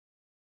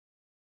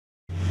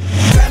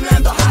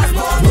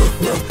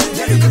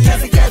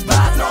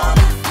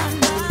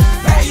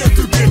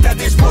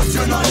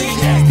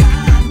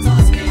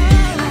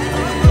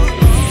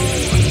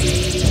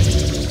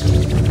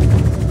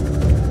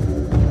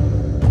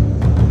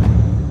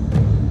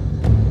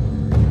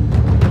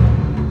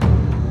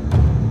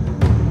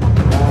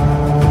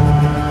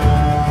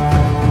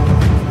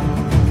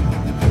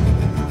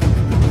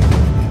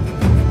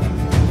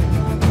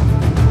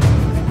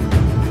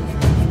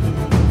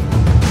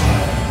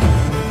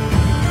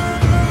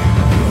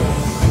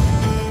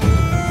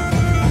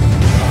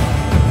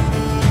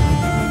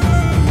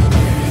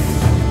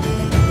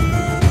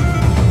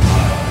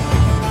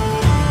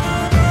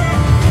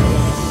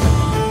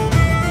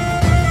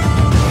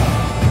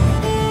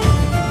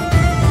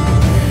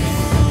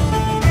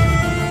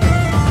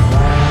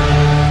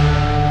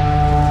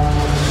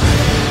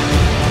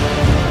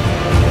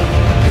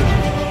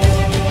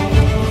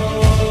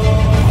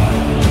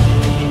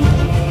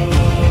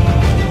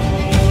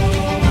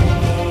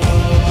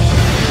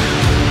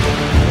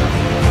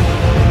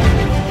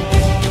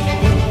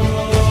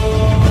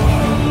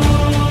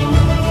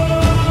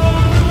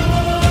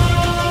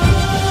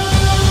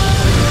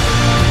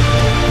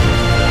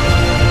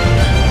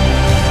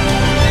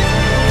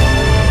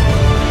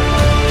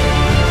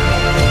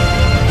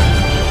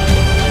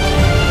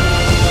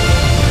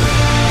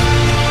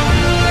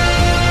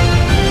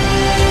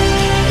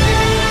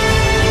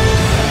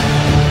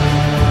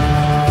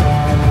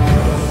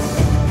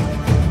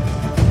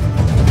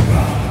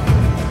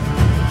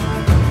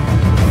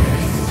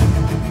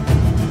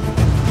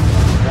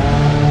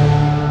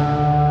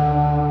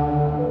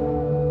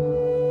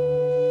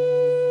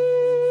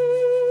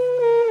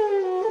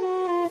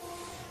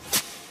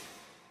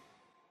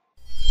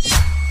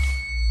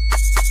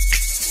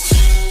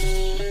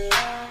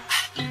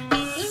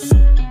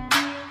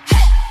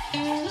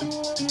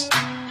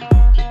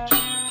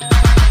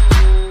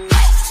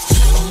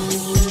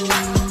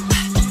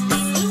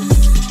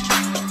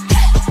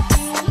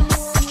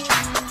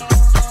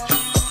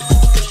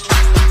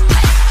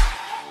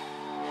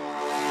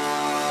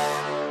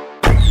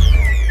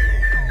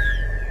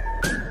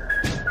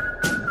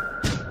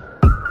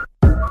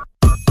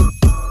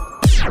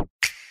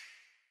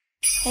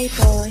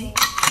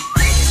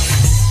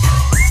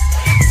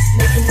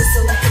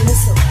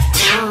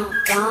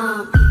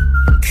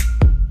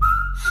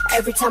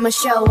Every time I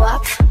show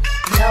up,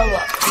 blow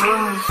up,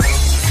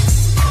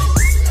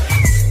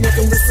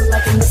 nothing whistle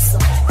like a missile,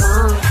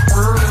 bomb.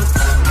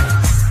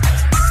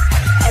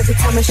 Every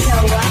time I show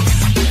up,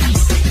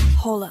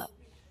 hold up.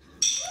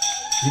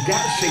 You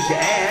gotta shake your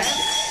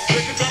ass.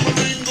 Take a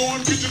tambourine, go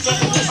and get yourself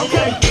a whistle.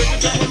 Okay. Take a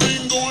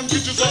tambourine, go and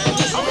get yourself a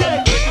whistle.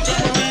 Okay. Take a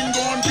tambourine,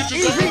 go and get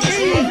yourself a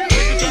whistle.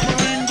 Take a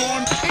tambourine, go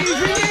and take a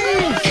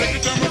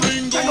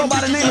tambourine, go. I go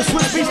by the name of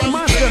Swiss Beast the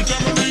Monster.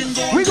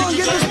 We gonna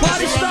get this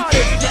party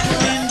started.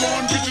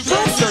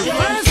 Closer,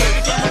 man.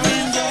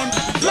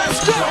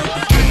 Let's go.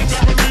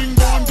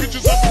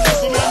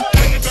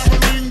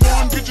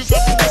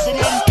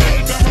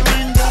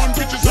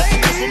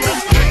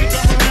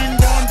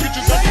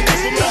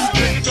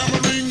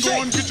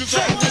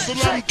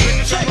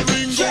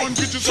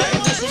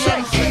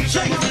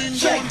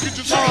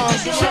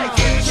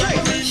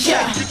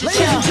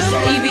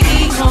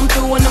 EBE come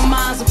through in the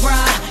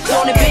Maserati.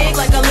 Doing it big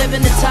like I live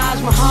in the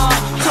Taj Mahal.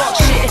 Talk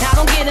shit, I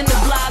don't get in the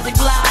blase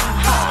blah.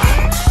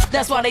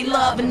 That's why they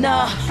loving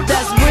her.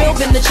 That's real,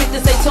 been the chick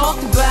that they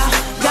talked about.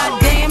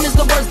 Goddamn is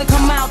the words that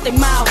come out their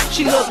mouth.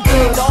 She look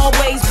good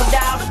always,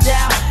 without a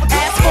doubt.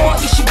 Ask for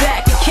it, she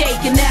back and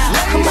caking out.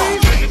 Come on.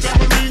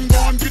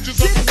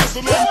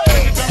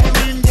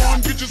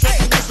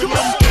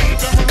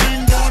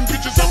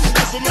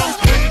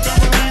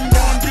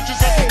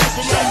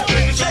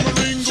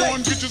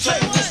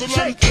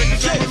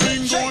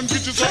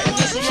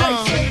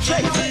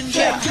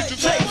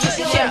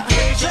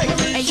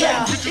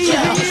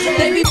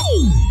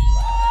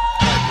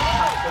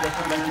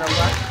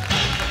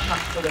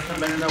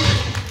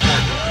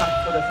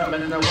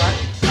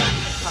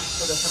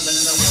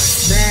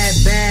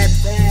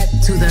 Bad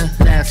to the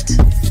left.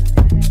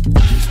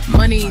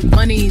 Money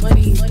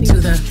to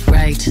the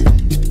right.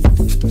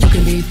 You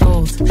can be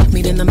both,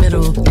 meet in the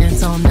middle,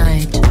 dance all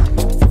night.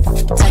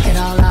 Take it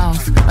all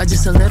off, or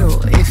just a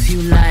little if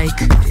you like.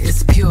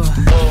 It's pure.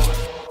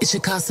 It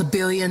should cost $1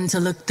 billion to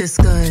look this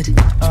good.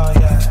 Oh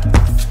yeah.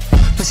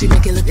 But she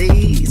make it look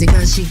easy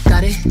cause she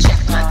got it. Check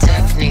my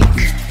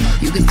technique.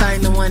 You can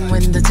find the one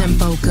when the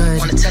tempo good.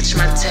 Wanna touch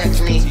my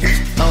technique?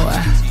 4,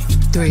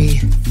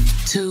 3,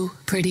 2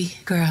 pretty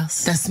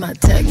girls. That's my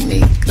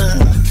technique.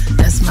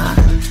 That's my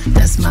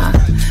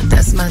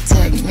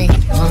technique.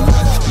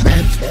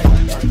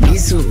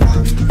 Bisou,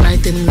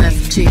 right and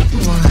left cheek.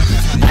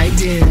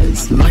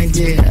 Ideas, my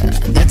dear.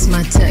 That's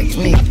my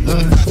technique.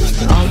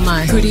 All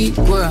my pretty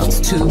girls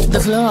to the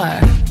floor.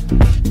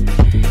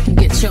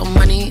 Get your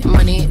money,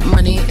 honey.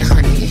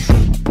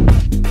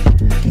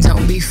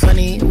 Don't be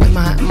funny with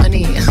my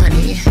money,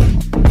 honey.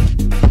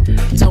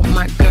 Don't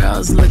my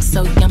girls look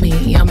so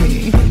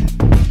yummy?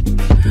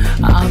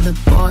 All the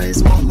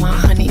boys want my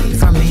honey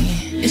from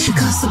me. It should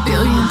cost $1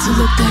 billion to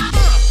look that good.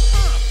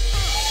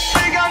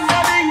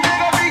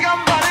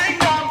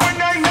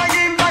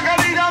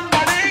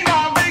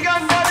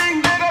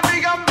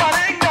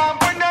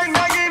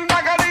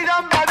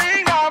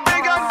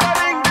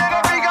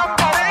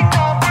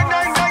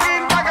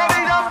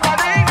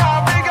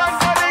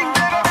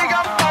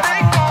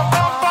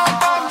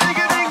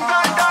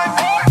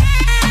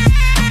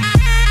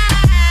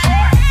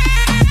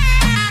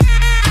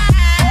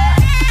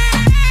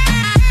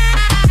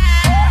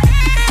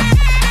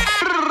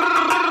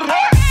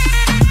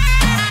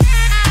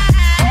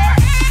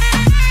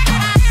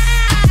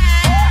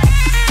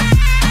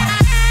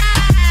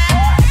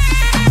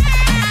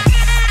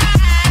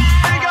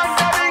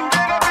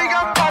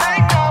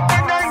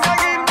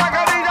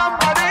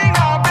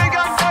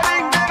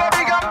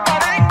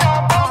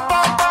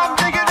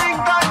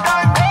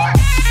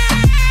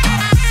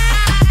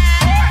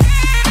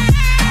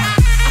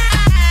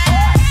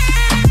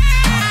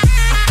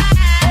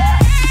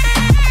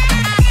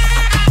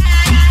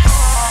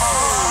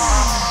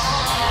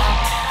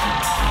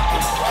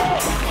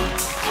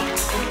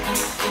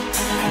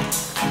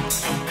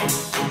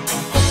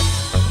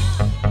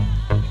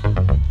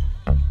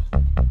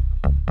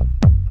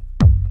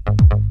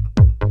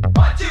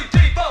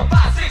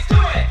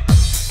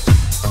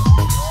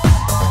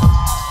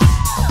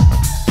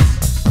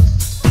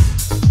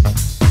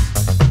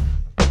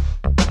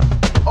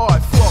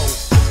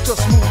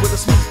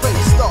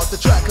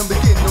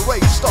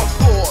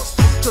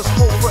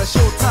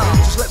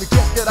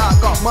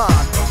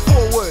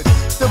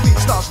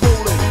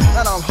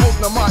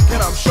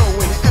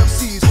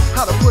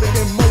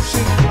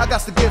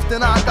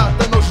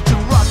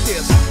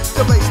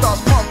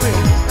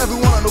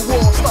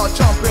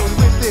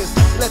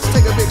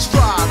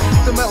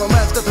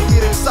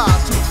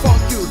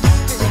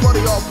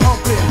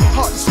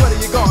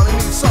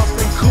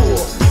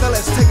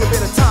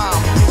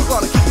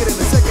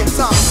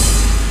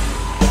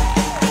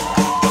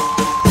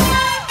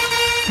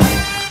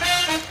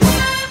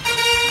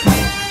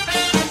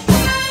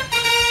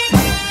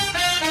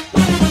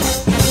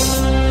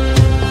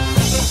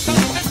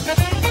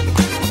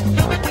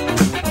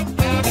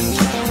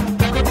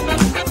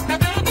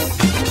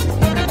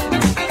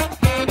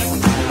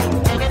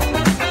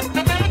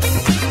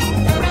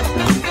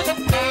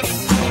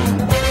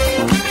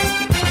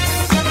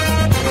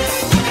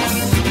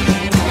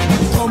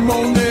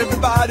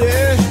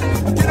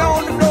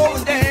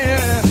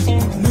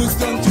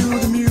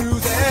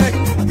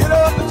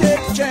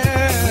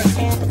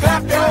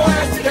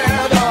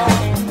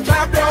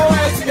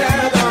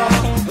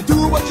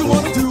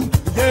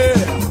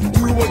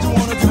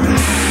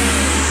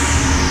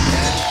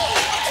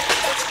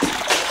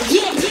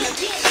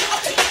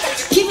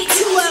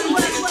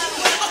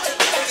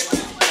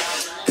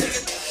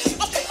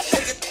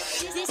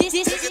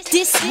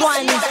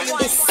 one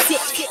is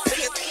sick.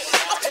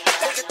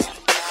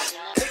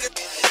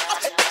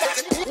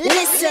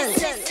 Listen.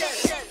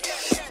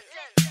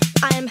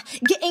 I'm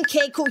getting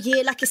cake all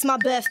year like it's my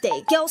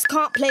birthday. Girls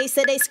can't play,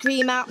 so they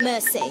scream out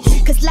mercy.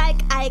 Cause like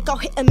Ike, I'll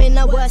hit them in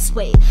a worse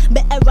way.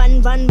 Better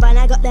run, run, run,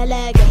 I got their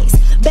leg aches.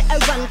 Better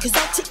run, cause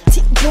I'll tick,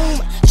 tick,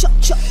 boom. Chop,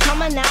 chop,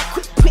 come on now,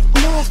 quick, quick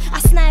move. I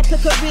snipe a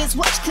careers,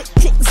 watch, click,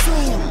 click,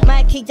 zoom.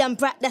 Mikey and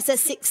Brat, that's a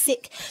sick,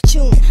 sick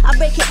tune. I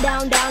break it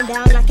down, down,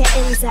 down like an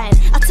enzyme.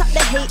 I tuck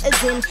the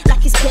haters in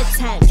like it's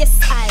bedtime. Yes,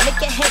 I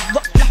make your head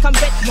rock like I'm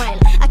red wine.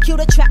 I kill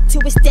the track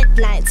till it's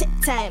deadline. Tick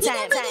time,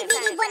 time, time,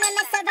 time. Wanna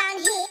mess around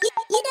here.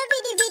 You don't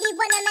really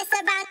wanna mess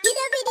around. You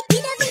don't really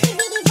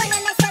wanna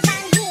mess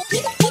around here.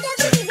 You don't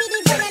really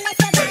wanna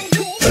mess around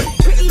here.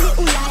 Pretty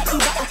little lighty,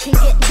 but I can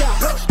get dark.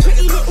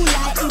 Pretty little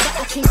lighty, but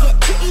I can get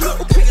pretty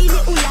little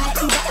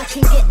lighty, but I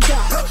can get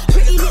dark.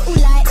 Pretty little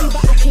lighty,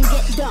 but I can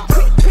get dark.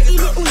 Pretty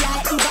little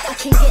lighty, but I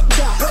can get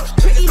dark.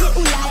 Pretty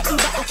little lighty,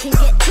 but I can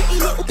get pretty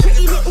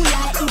little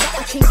lighty, but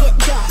I can get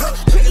dark.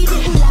 Pretty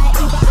little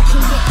lighty, but I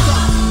can get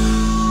dark.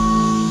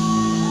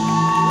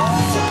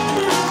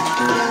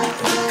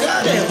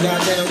 Goddamn,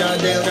 goddamn,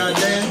 goddamn,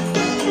 goddamn.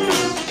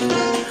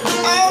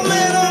 Oh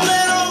man, oh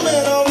man, oh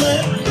man, oh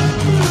man.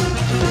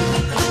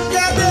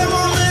 Goddamn,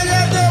 oh man,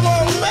 goddamn,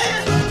 oh man.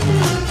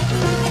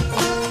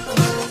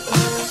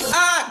 I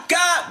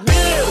got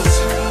bills,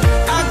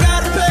 I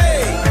gotta pay.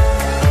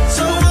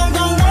 So I'm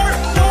gonna work,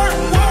 work,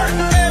 work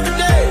every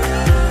day.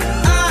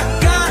 I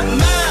got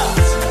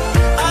mouths,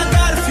 I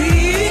gotta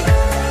feed.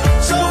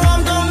 So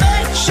I'm gonna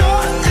make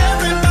sure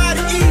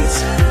everybody eats.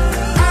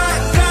 I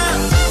got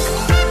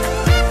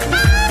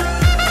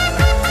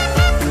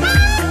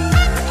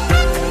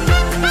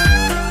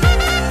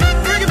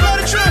bring it by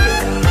the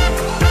trumpet.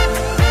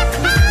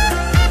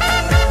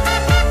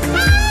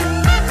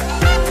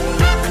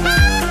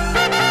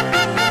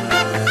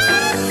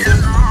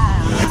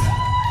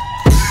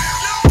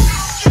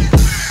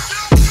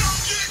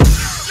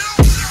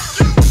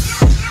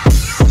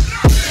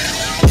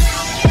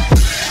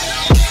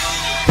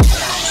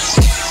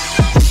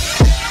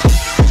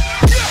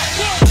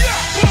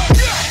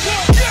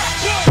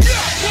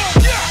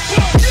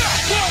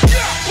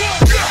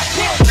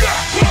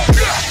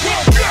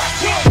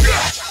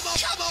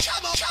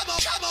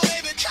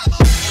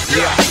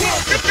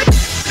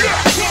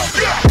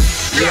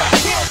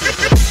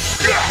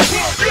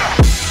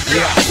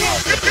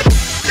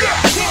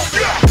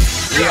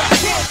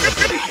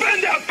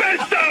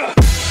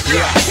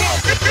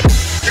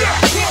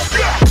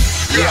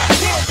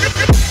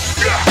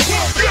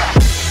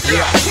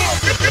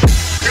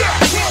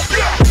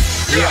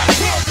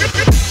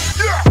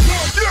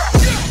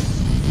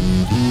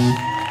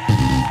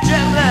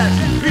 Jamland,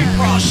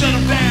 Reaper, shut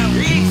him down.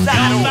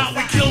 Évzáró. Now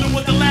we killed him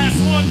with the last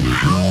one.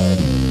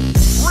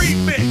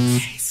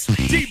 Remix.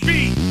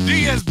 DB,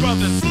 Diaz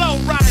Brothers, Flow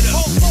Rider,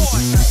 Whole Boy,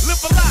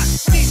 Live a Lot,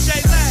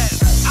 DJ Lad.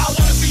 I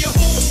wanna see you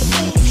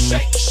move,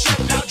 shake,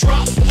 shake, now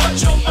drop what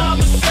your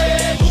mama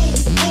said.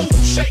 Move,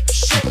 shake,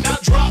 shake, now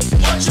drop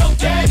what your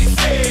daddy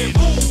said.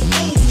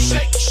 Move,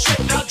 shake,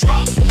 shake, now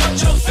drop what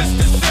your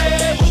sister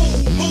said.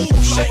 Move,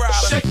 shake,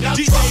 shake, now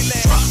drop,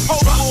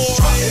 Whole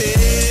Boy.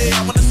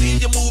 I wanna see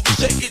you move and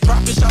shake it,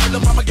 drop it, shout it.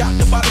 Little mama got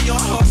the body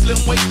on her slim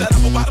waist. That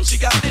upper bottom she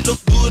got it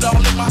look good all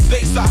in my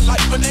face. I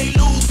like when they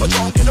lose, but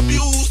drunk and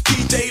abused.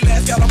 DJ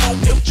last got them on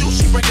pimp juice.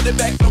 She bringing it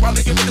back, no I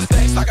lick it with the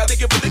stacks. I gotta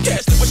get with the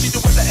cash. Then what she do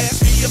with the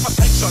ask me if I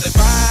think short it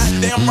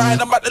fine. Damn right,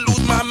 I'm about to lose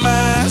my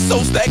mind.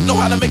 So stacked, know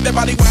how to make that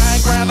body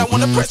wine grind. I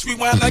wanna press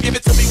rewind, now give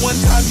it to me one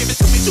time, give it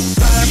to me two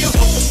times. You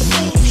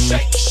move,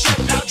 shake,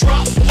 shake, now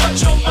drop what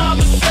your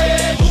mama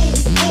said.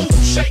 Move,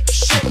 shake,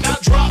 shake,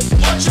 now drop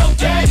what your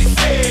daddy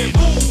said.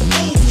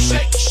 Move,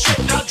 shake,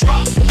 shake, now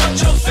drop what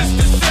your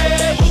sister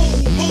said.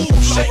 Move,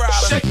 shake,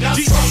 shake, now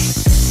drop.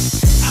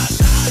 I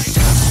like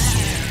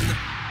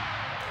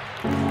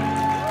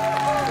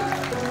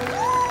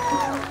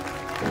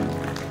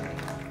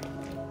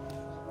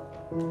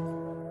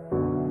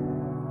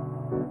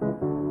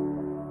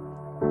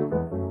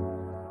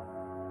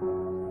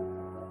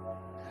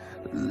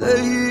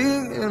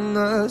Laying in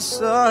the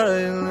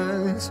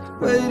silence,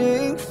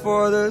 waiting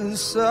for the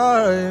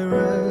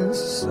sirens,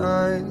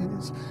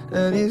 signs,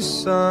 any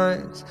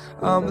signs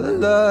I'm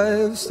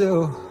alive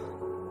still.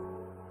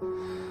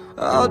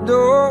 I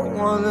don't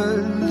wanna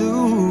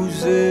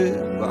lose it,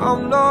 but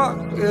I'm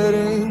not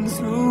getting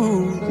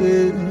through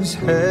this.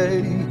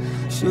 Hey,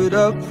 should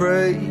I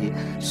pray,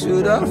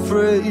 should I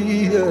pray,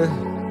 yeah,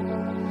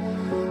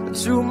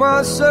 to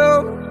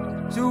myself,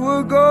 to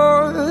a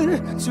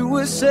God, to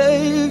a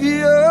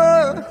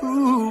Savior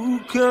who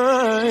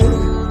can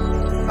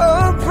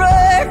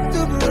unbreak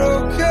the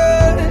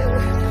broken,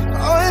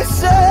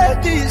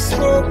 unsaid these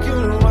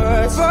spoken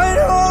words, find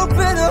hope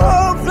in the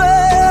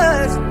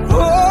hopeless,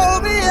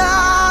 hold me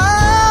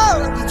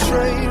out the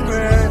train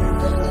wreck,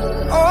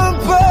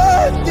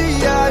 unburn the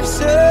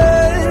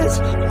ashes,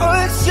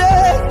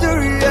 uncheck the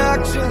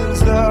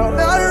reactions now,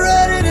 not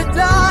ready to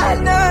die,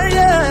 not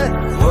yet,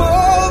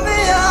 hold me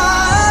out.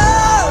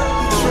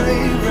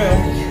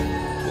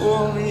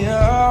 Pull me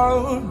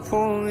out.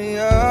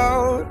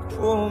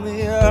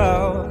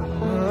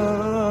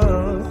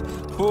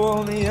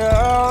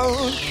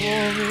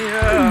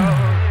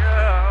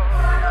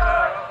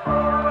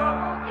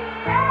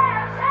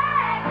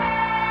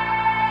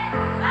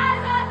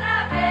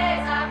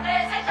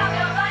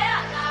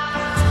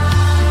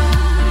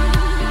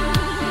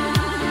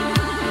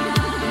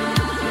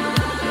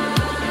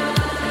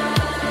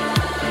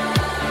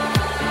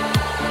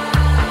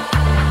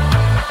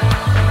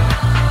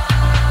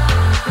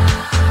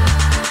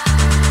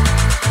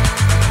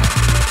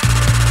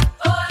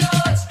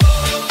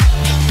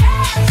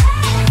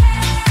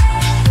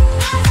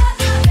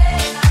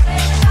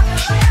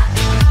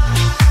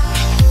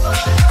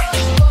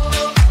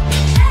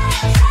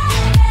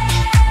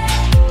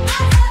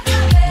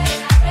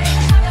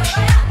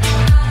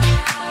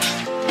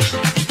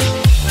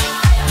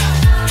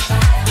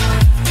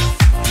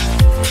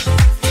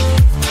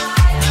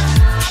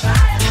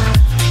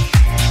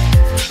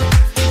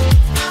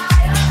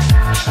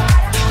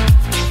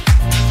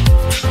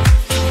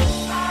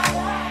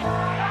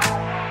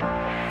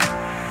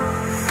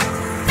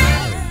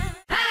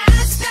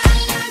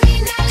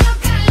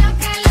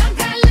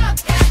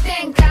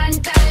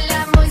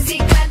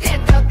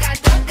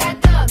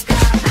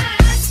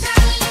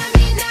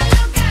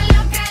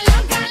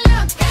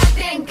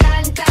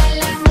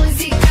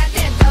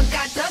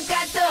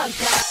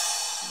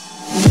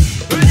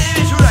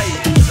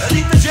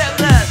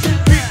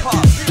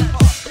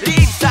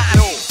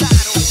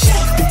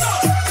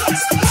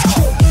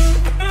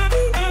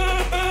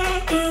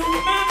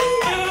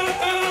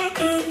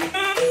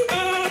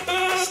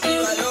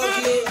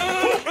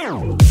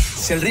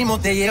 el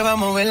ritmo te lleva a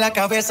mover la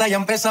cabeza, ya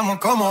empezamos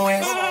como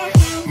es.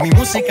 Mi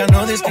música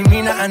no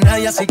discrimina a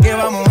nadie, así que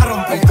vamos a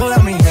romper. Toda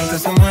mi gente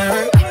se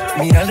mueve,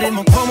 mira el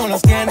ritmo como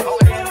los tiene.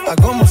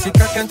 Hago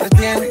música que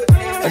entretiene.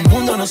 El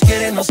mundo nos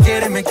quiere,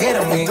 me quiere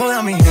a mí.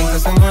 Toda mi gente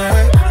se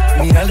mueve,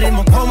 mira el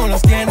ritmo como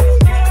los tiene.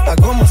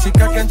 Hago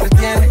música que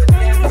entretiene.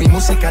 Mi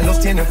música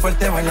los tiene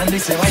fuerte bailando y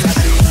se baila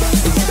así.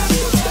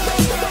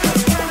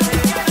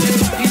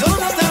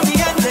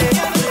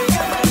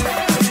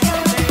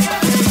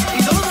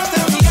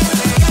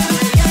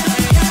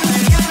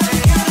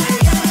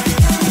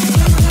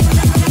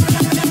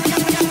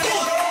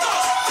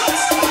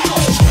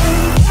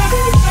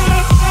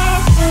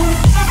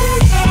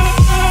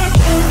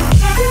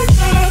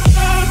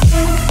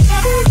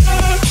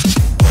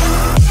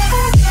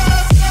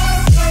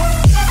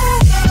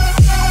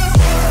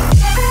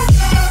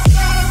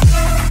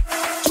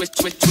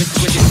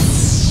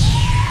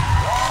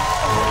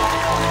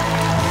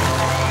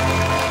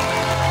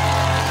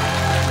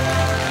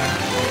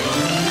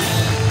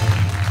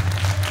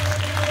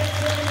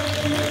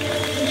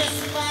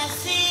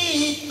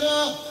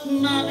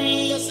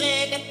 Mami, yo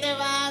sé que te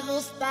va a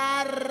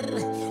gustar.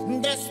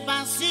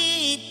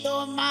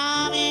 Despacito,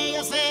 mami,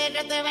 yo sé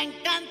que te va a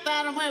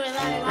encantar. Mueve,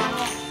 dale,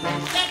 vamos.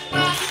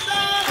 Despacito,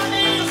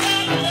 mami, yo sé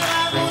que te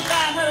va a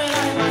gustar. Mueve,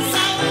 dale, vamos.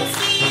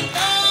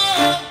 Sabrosito,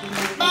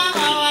 vamos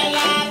a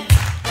bailar.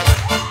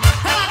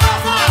 ¡A la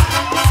cosa!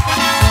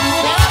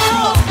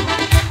 ¡Vamos!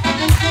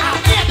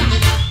 ¡Aprieta!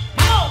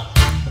 ¡Vamos!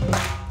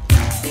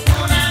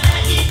 Una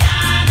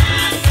mexicana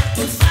se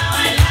puso a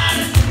bailar.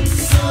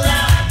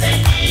 Sudaba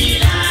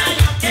tequila.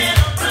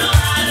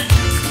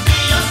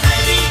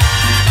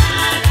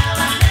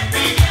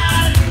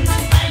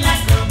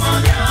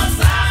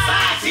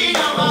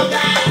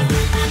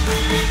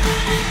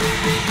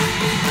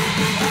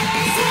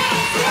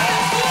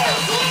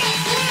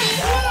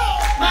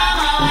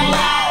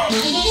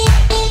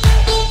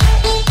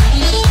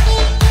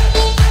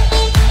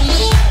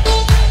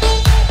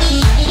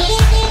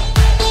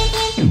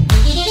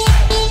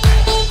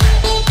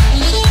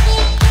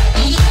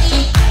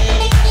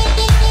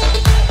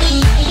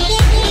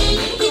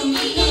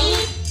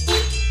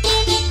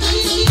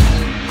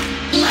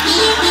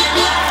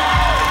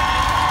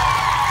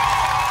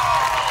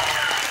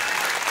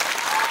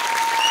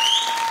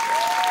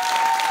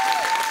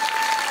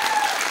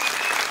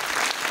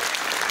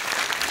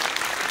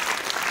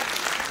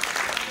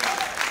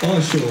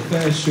 Alsó,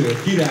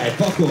 felső, király,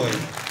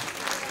 pakony!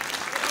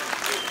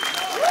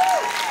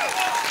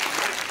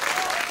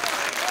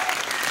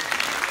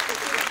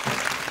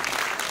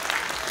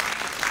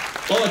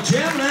 A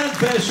Jamland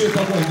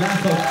Felsőpakony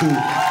láthattuk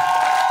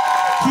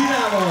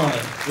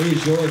Tynával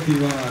és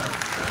Zsoltival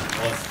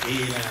az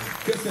élen.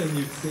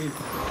 Köszönjük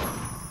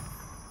szépen!